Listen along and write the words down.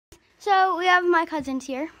So we have my cousins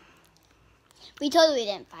here, We totally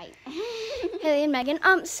didn't fight. Haley and Megan.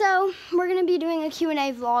 So we're gonna be doing a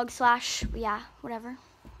Q&A vlog / whatever.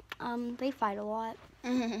 They fight a lot.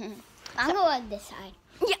 I'm going on this side.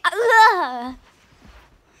 Yeah.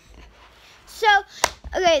 So,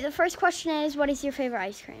 okay, the first question is, what is your favorite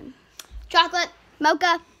ice cream? Chocolate.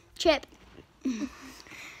 Mocha chip.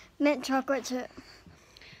 Mint chocolate chip.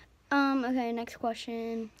 Okay, next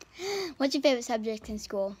question. What's your favorite subject in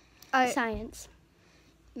school? Science.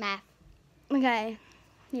 Math. Okay,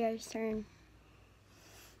 your turn.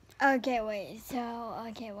 Okay, wait. So,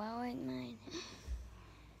 what was mine?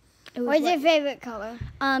 What's your favorite color?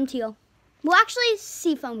 Teal. Well, actually,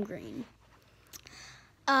 seafoam green.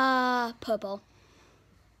 Purple.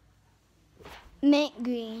 Mint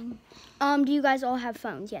green. Do you guys all have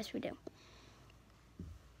phones? Yes, we do.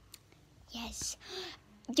 Yes.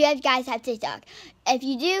 Do you guys have TikTok? If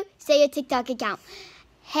you do, say your TikTok account.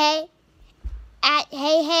 Hey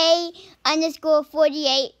 _48. I'm just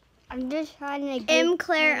trying to get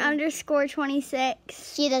Claire _26.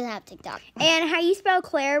 She doesn't have TikTok. And how you spell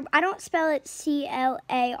Claire? I don't spell it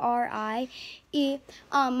CLARIE.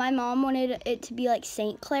 My mom wanted it to be like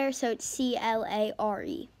Saint Clair, so it's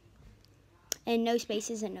CLARE. And no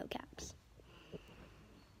spaces and no caps.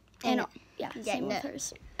 And same with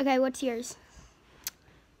hers. Okay, what's yours?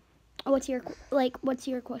 What's your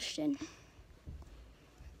question?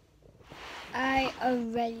 I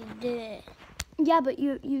already did it. Yeah, but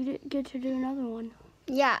you get to do another one.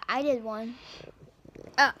 Yeah, I did one.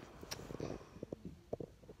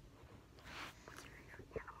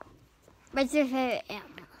 What's your favorite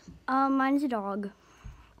animal? Mine's a dog.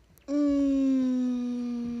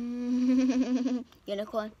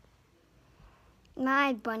 Unicorn.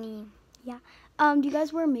 My bunny. Yeah. Do you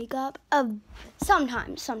guys wear makeup?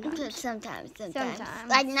 Sometimes. Sometimes.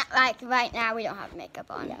 Like right now, we don't have makeup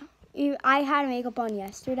on. Yeah. I had makeup on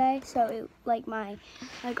yesterday, so it my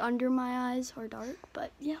under my eyes are dark,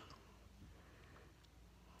 but yeah.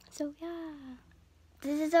 So yeah.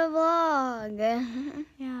 This is a vlog.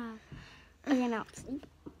 Yeah. Okay, now sleep.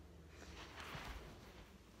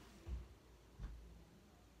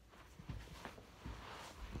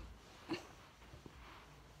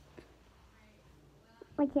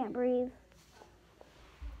 I can't breathe.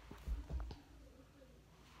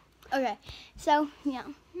 Okay, so yeah.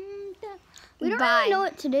 We don't really know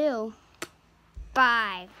what to do.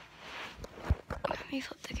 Bye. Let me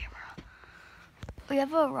flip the camera. We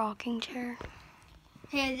have a rocking chair.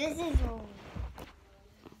 Here, this is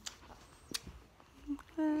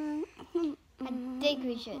I think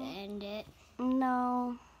we should end it.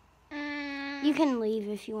 No. You can leave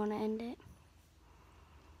if you want to end it.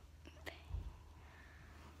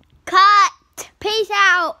 Cut! Peace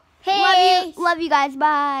out. Peace. Love you guys.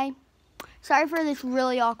 Bye. Sorry for this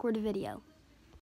really awkward video.